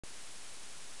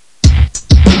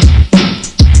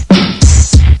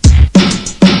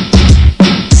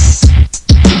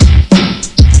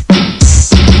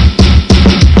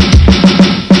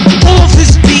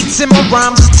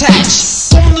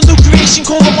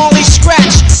Marley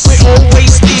scratch. We're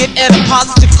always steered at a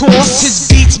positive course. His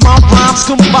beats, my rhymes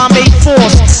combine a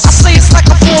force. I say it's like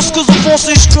a force cause the force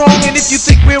is strong. And if you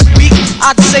think we're weak,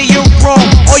 I'd say you're wrong.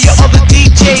 All your other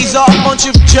DJs are a bunch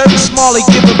of jerks. Marley,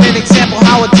 give them an example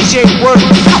how a DJ works.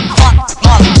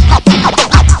 Marley,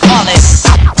 Marley,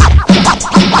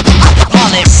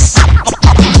 Marley,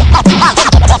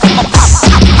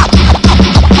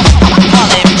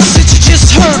 Marley. Since you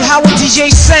just heard how a DJ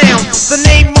sound, the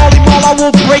name Marley Marl, I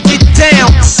will break it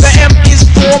down. The M is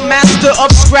for master of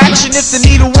scratch, and if the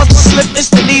needle wants to slip, it's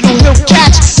the needle he'll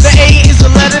catch. The A is a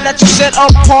letter that you set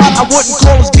apart. I wouldn't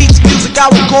call his beats music, I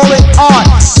would call it art.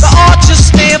 The R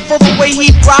just stand for the way he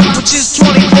rock, which is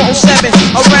 24/7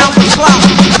 around the clock.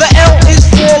 The L is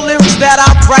for lyrics that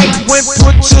I write. When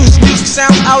put to his music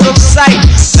sounds out of sight.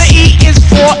 The E is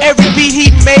for every beat he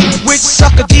make, which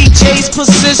sucker DJs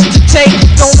persist to take.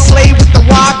 Don't play with the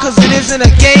Y cause it isn't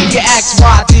a game. You ask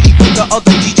why did he put the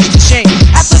other DJs to shame.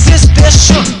 After this there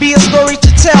shouldn't be a story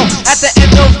to tell. At the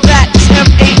end of that it's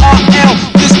M-A-R-L.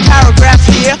 This paragraph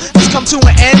here has come to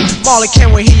an end. Marley,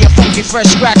 can we hear your funky fresh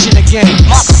scratching again?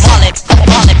 Marley, Marley,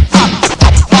 Marley,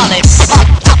 Marley,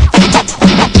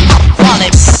 Marley,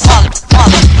 Marley,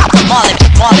 Marley,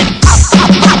 Marley.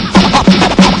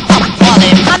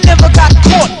 I never got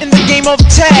caught in the game of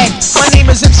tag. My name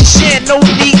is MC Shan, no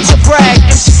need to brag.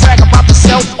 MC brag about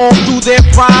themselves all through their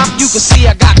rhyme. You can see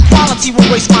I got quality,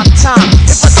 won't waste my time.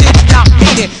 If I did not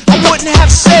mean it, I wouldn't have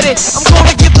said it. I'm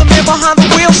gonna give the man behind the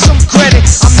wheel some credit.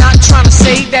 I'm not trying to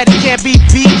say that he can't be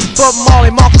beat, but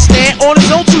Marley Marl can stand on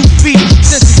his own 2 feet.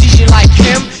 Since a DJ like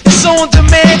him is so in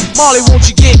demand, Marley, won't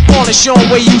you get on and show him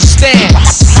where you stand?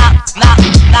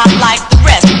 Not like the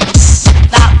rest.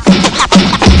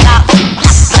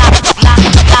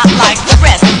 Not like the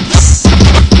rest.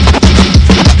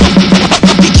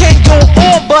 He can't go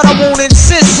on, but I won't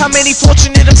insist. How many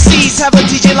fortunate MCs have a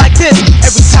DJ like this?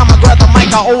 Every time I grab the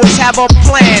mic, I always have a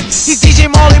plan. He's DJ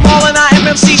Marley Marl and I am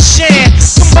MC Shan.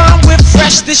 Combined with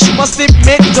fresh, this you must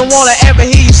admit. Don't wanna ever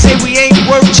hear you say we ain't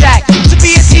worth jack. To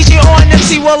be a DJ or an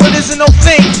MC, well, it isn't no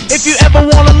thing. If you ever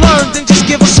wanna learn, then just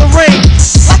give us a ring.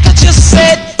 Like I just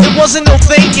said, it wasn't no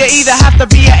thing. You either have to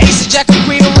be an ace, a jack, a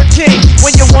queen, or a king.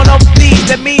 When you're one of these,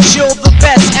 that means you're the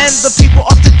best. And the people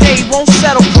of today won't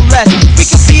settle for less. We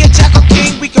can be a jack or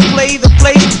king, we can play the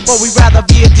place, but we'd rather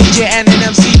be a DJ and an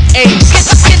MC ace.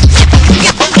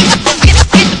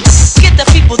 Get the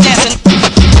people dancing.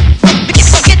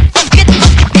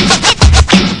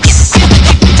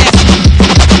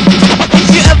 If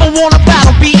you ever want a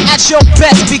battle, be at your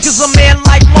best, because a man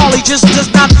like Marley just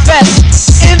does not fess.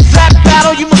 In that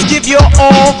battle you must give your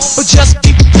all, but just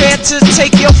be prepared to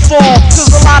take your fall, cause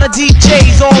a lot of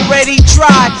DJs already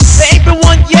tried. There ain't been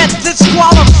one yet that's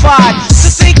qualified. To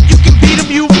think you can beat him,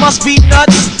 you must be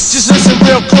nuts. Just listen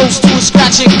real close to his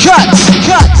scratching cuts.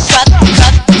 Cuts. Cut, cut,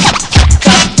 cut,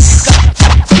 cut,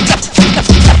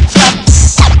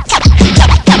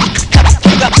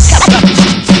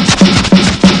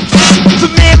 the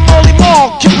man Marley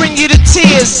Marl can bring you to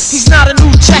tears. He's not a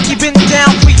new jack, he's been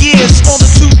down for years. On the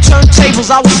 2 turntables,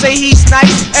 I would say he's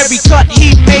nice. Every cut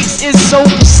he makes is so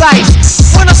precise.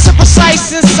 When I say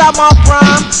precise inside my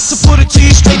rhyme, to put it to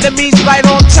you straight, that means right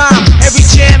on time. Every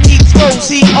jam he throws,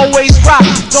 he always rock.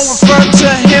 Don't refer to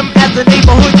him as the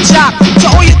neighborhood jock. To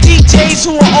all your DJs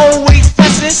who are always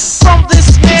fessing, from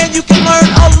this man you can learn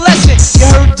a lesson. You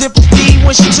heard Dimple D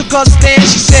when she took her stand,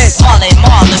 she said, Marley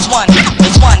Marl is one,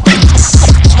 it's one,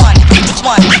 it's one, it's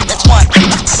one, it's one,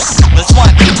 it's one,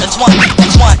 it's one,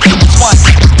 it's one, it's one,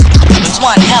 it's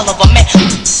one hell of a man.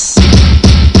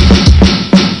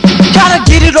 Gotta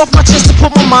get it off my chest to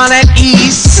put my mind at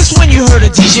ease. Since when you heard a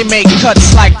DJ make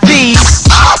cuts like these?